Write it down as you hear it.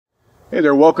Hey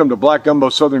there, welcome to Black Gumbo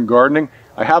Southern Gardening.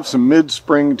 I have some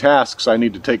mid-spring tasks I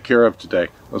need to take care of today.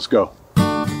 Let's go.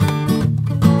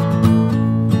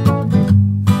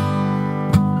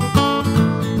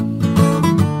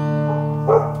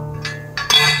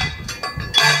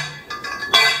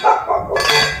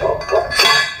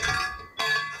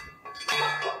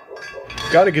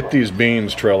 Got to get these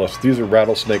beans, Trellis. These are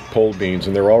rattlesnake pole beans,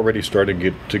 and they're already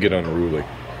starting to get unruly.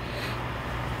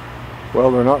 Well,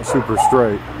 they're not super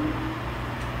straight,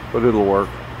 but it'll work.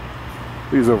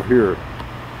 These over here,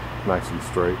 nice and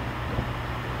straight.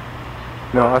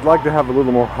 Now, I'd like to have a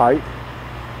little more height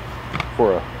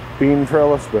for a bean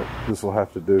trellis, but this will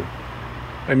have to do.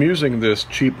 I'm using this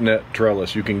cheap net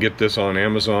trellis. You can get this on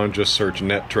Amazon. Just search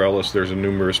net trellis. There's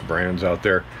numerous brands out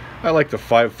there. I like the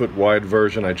 5-foot wide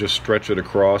version. I just stretch it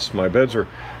across. My beds are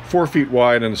 4 feet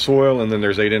wide in soil, and then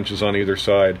there's 8 inches on either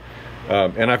side.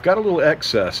 And I've got a little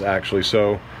excess, actually,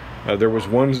 so there was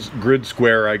one grid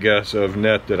square, I guess, of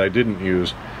net that I didn't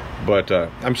use. But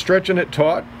I'm stretching it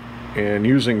taut and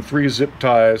using 3 zip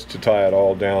ties to tie it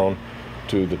all down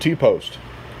to the T-post,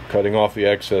 cutting off the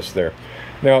excess there.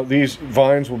 Now, these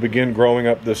vines will begin growing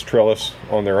up this trellis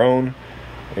on their own,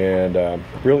 and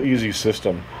real easy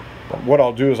system. What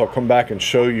I'll do is I'll come back and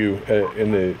show you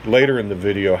later in the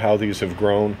video how these have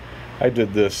grown. I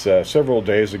did this several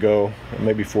days ago,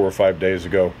 maybe 4 or 5 days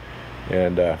ago,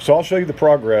 and so I'll show you the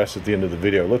progress at the end of the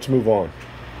video. Let's move on.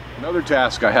 Another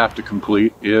task I have to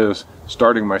complete is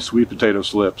starting my sweet potato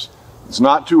slips. It's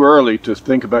not too early to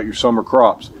think about your summer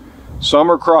crops.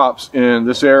 Summer crops in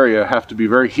this area have to be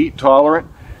very heat tolerant,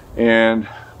 and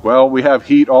well, we have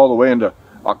heat all the way into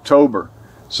October.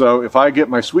 So if I get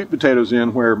my sweet potatoes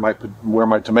in where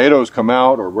my tomatoes come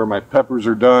out, or where my peppers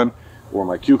are done, or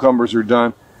my cucumbers are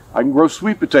done, I can grow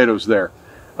sweet potatoes there.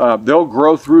 They'll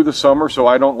grow through the summer, so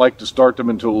I don't like to start them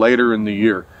until later in the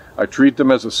year. I treat them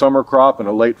as a summer crop and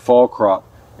a late fall crop,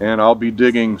 and I'll be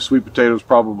digging sweet potatoes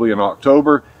probably in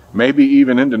October, maybe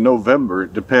even into November.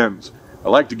 It depends. I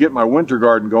like to get my winter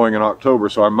garden going in October,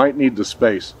 so I might need the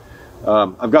space.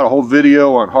 I've got a whole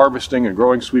video on harvesting and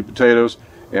growing sweet potatoes,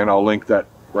 and I'll link that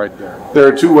right there. There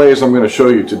are 2 ways I'm going to show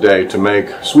you today to make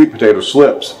sweet potato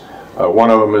slips.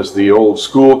 One of them is the old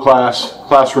school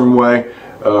classroom way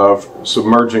of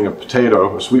submerging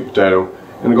a sweet potato,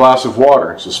 in a glass of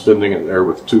water, suspending it there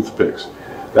with toothpicks.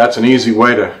 That's an easy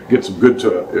way to get some good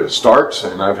starts,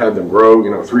 and I've had them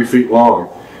grow, 3 feet long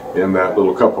in that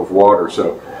little cup of water.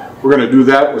 So we're going to do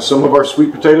that with some of our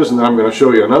sweet potatoes, and then I'm going to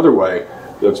show you another way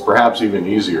that's perhaps even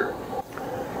easier.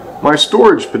 My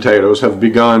storage potatoes have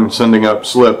begun sending up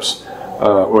slips,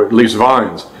 or at least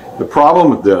vines. The problem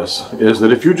with this is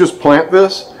that if you just plant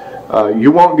this,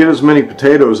 you won't get as many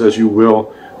potatoes as you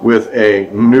will with a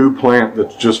new plant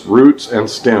that's just roots and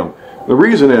stem. The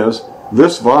reason is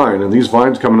this vine and these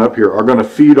vines coming up here are going to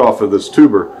feed off of this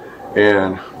tuber,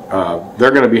 and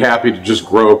they're going to be happy to just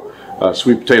grow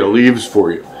sweet potato leaves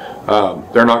for you.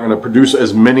 They're not going to produce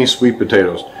as many sweet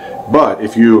potatoes. But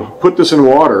if you put this in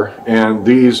water and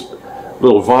these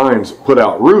little vines put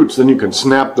out roots, then you can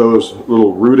snap those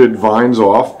little rooted vines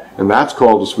off, and that's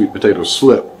called a sweet potato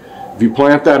slip. If you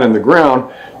plant that in the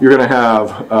ground, you're going to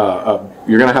have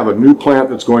a new plant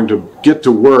that's going to get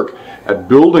to work at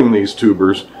building these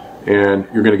tubers, and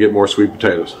you're going to get more sweet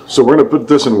potatoes. So we're going to put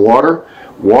this in water.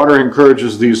 Water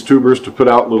encourages these tubers to put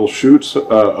out little shoots,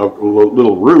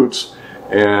 little roots,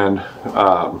 and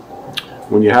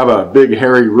when you have a big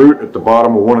hairy root at the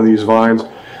bottom of one of these vines,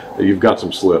 you've got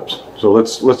some slips. So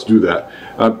let's do that.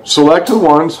 Select the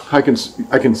ones. I can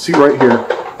see right here.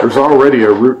 There's already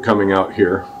a root coming out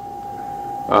here.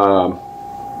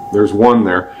 There's one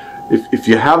there. If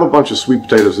you have a bunch of sweet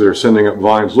potatoes that are sending up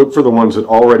vines, look for the ones that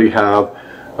already have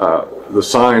the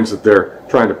signs that they're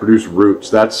trying to produce roots.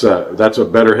 That's a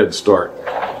better head start.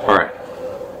 All right.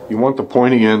 You want the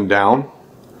pointy end down,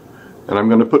 and I'm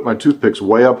going to put my toothpicks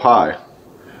way up high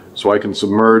so I can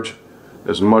submerge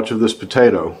as much of this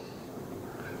potato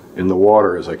in the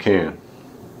water as I can.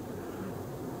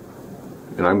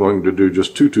 And I'm going to do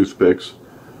just 2 toothpicks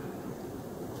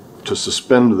to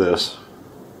suspend this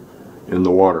in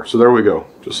the water. So there we go,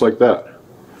 just like that.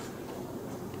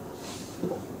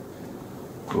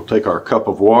 We'll take our cup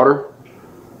of water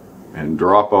and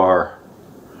drop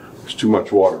there's too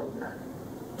much water in there.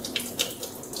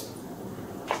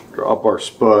 Drop our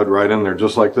spud right in there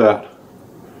just like that.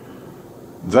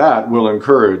 That will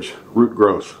encourage root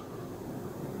growth,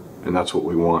 and that's what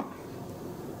we want.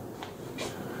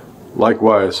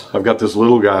 Likewise, I've got this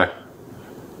little guy.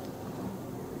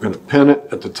 I'm going to pin it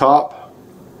at the top.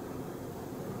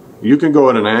 You can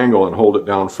go at an angle and hold it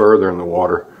down further in the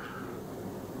water.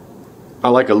 I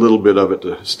like a little bit of it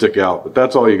to stick out, but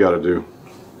that's all you got to do.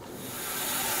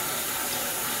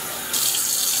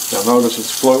 Now notice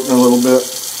it's floating a little bit,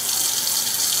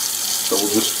 so we'll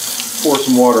just pour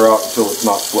some water out until it's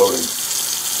not floating.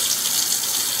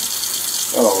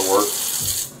 That ought to work.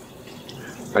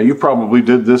 Now you probably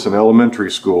did this in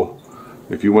elementary school,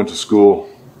 if you went to school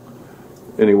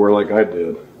anywhere like I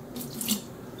did.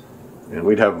 And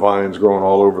we'd have vines growing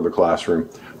all over the classroom.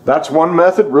 That's one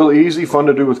method, really easy, fun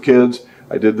to do with kids.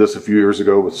 I did this a few years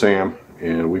ago with Sam,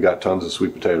 and we got tons of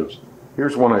sweet potatoes.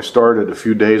 Here's one I started a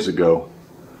few days ago,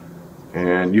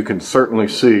 and you can certainly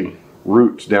see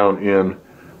roots down in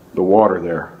the water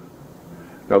there.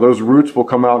 Now those roots will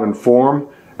come out and form,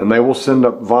 and they will send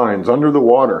up vines under the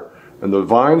water, and the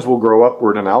vines will grow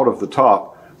upward and out of the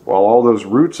top, while all those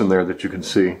roots in there that you can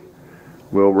see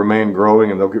will remain growing,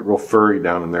 and they'll get real furry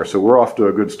down in there. So we're off to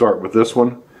a good start with this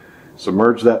one.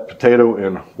 Submerge that potato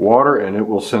in water and it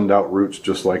will send out roots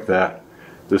just like that.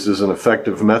 This is an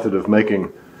effective method of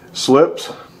making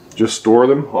slips. Just store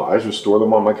them. Oh, I just store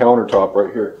them on my countertop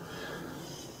right here.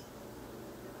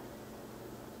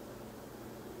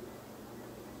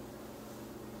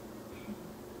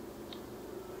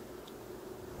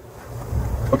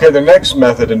 Okay, the next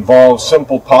method involves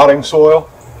simple potting soil.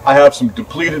 I have some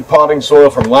depleted potting soil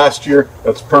from last year.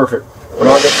 That's perfect. We're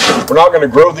not going to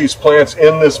grow these plants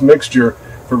in this mixture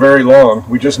for very long.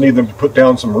 We just need them to put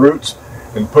down some roots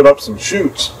and put up some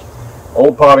shoots.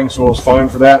 Old potting soil is fine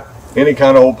for that. Any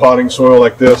kind of old potting soil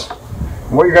like this.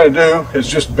 And what you're going to do is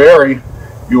just bury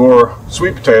your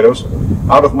sweet potatoes.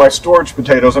 Out of my storage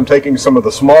potatoes, I'm taking some of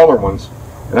the smaller ones,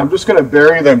 and I'm just going to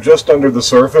bury them just under the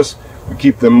surface and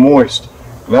keep them moist.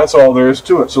 And that's all there is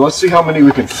to it. So let's see how many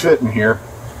we can fit in here.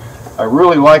 I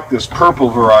really like this purple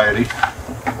variety,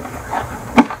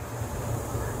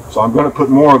 so I'm going to put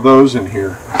more of those in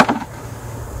here.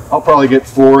 I'll probably get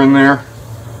 4 in there,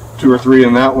 2 or 3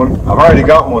 in that one. I've already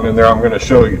got one in there I'm going to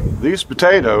show you. These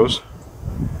potatoes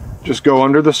just go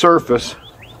under the surface,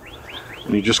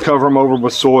 and you just cover them over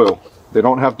with soil. They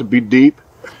don't have to be deep.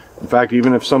 In fact,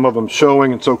 even if some of them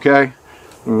showing, it's okay.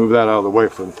 Move that out of the way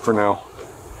for now.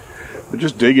 But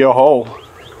just dig you a hole,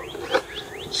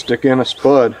 stick in a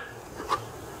spud.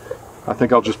 I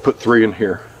think I'll just put 3 in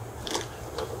here.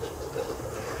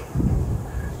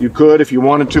 You could, if you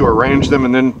wanted to, arrange them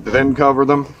and then cover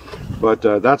them, but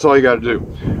that's all you got to do.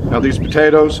 Now these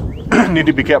potatoes need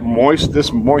to be kept moist.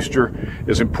 This moisture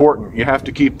is important. You have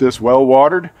to keep this well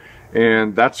watered,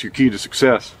 and that's your key to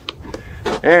success.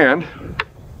 And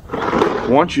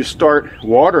once you start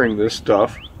watering this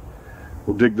stuff,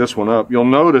 we'll dig this one up, you'll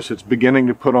notice it's beginning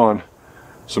to put on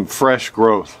some fresh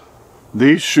growth.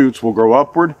 These shoots will grow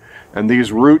upward, and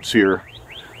these roots here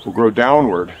will grow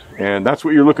downward, and that's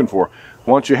what you're looking for.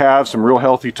 Once you have some real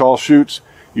healthy tall shoots,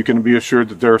 you can be assured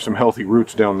that there are some healthy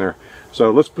roots down there.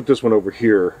 So let's put this one over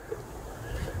here,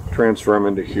 transfer them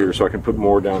into here so I can put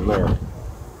more down there.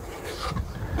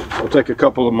 I'll take a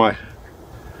couple of my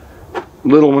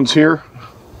little ones here.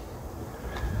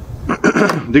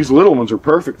 These little ones are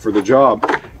perfect for the job.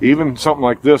 Even something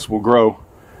like this will grow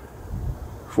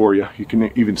for you. You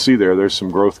can even see there's some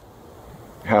growth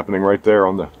happening right there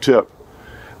on the tip.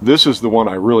 This is the one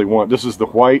I really want. This is the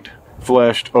white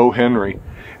fleshed O. Henry,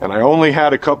 and I only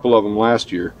had a couple of them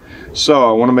last year, so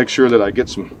I want to make sure that I get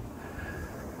some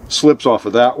slips off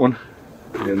of that one,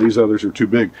 and these others are too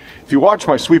big. If you watch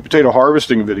my sweet potato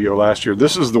harvesting video last year,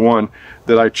 this is the one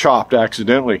that I chopped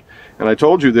accidentally, and I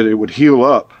told you that it would heal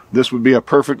up. This would be a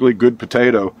perfectly good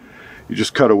potato. You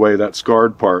just cut away that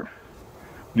scarred part.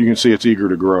 You can see it's eager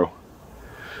to grow.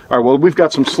 All right, well, we've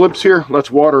got some slips here. Let's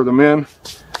water them in,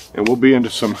 and we'll be into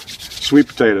some sweet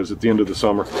potatoes at the end of the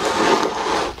summer.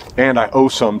 And I owe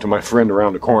some to my friend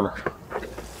around the corner.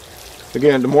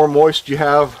 Again, the more moist you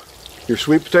have your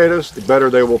sweet potatoes, the better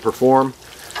they will perform.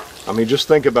 I mean, just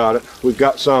think about it. We've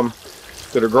got some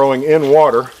that are growing in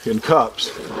water in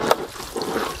cups.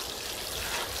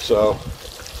 So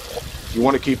you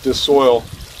want to keep this soil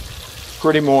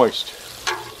pretty moist.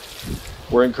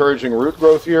 We're encouraging root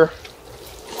growth here.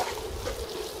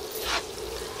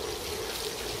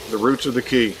 The roots are the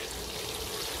key.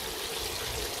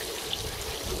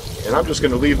 And I'm just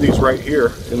going to leave these right here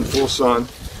in the full sun.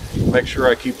 Make sure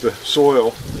I keep the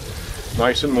soil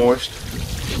nice and moist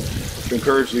to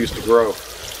encourage these to grow.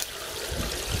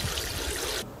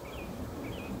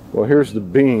 Well, here's the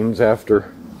beans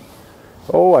after,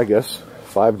 I guess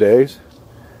 5 days.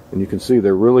 And you can see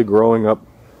they're really growing up.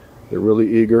 They're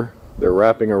really eager. They're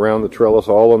wrapping around the trellis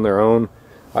all on their own.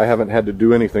 I haven't had to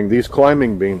do anything. These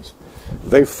climbing beans,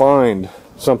 they find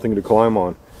something to climb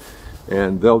on,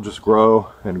 and they'll just grow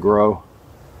and grow.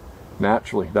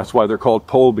 naturally. That's why they're called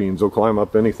pole beans. They'll climb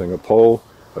up anything, a pole,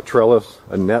 a trellis,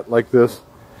 a net like this.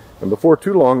 And before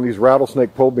too long, these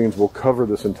rattlesnake pole beans will cover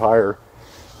this entire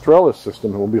trellis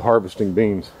system, and we'll be harvesting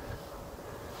beans.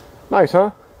 Nice,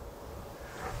 huh?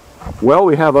 Well,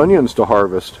 we have onions to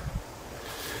harvest.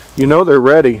 You know they're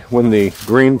ready when the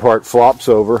green part flops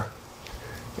over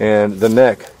and the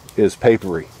neck is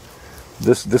papery.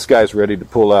 This guy's ready to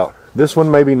pull out. This one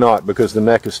maybe not, because the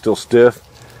neck is still stiff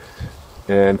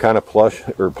and kind of plush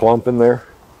or plump in there.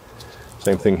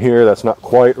 Same thing here, that's not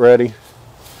quite ready.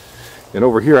 And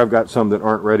over here I've got some that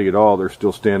aren't ready at all. They're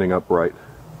still standing upright.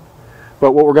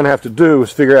 But what we're going to have to do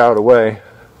is figure out a way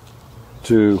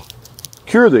to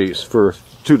cure these for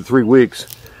 2 to 3 weeks.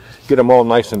 Get them all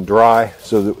nice and dry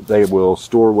so that they will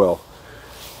store well.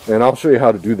 And I'll show you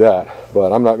how to do that.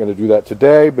 But I'm not going to do that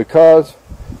today because,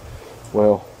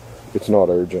 well, it's not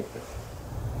urgent.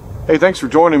 Hey, thanks for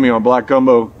joining me on Black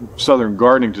Gumbo Southern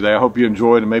Gardening today. I hope you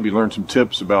enjoyed and maybe learned some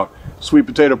tips about sweet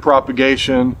potato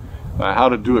propagation, how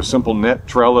to do a simple net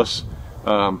trellis.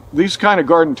 These kind of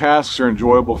garden tasks are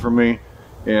enjoyable for me,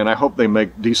 and I hope they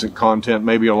make decent content.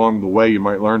 Maybe along the way you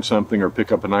might learn something or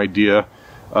pick up an idea.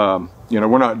 You know,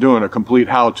 we're not doing a complete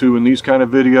how-to in these kind of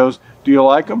videos. Do you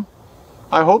like them?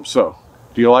 I hope so.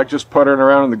 Do you like just puttering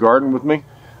around in the garden with me?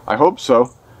 I hope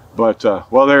so. But,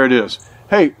 well, there it is.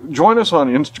 Hey, join us on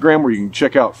Instagram where you can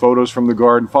check out photos from the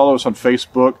garden. Follow us on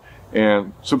Facebook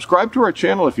and subscribe to our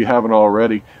channel if you haven't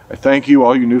already. I thank you,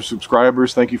 all you new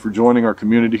subscribers. Thank you for joining our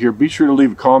community here. Be sure to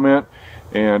leave a comment,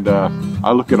 and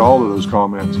I look at all of those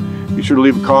comments. Be sure to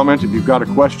leave a comment. If you've got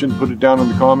a question, put it down in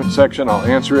the comment section. I'll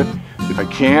answer it. If I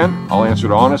can, I'll answer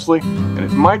it honestly, and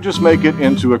it might just make it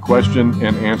into a question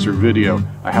and answer video.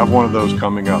 I have one of those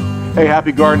coming up. Hey,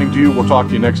 happy gardening to you. We'll talk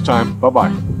to you next time.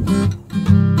 Bye-bye.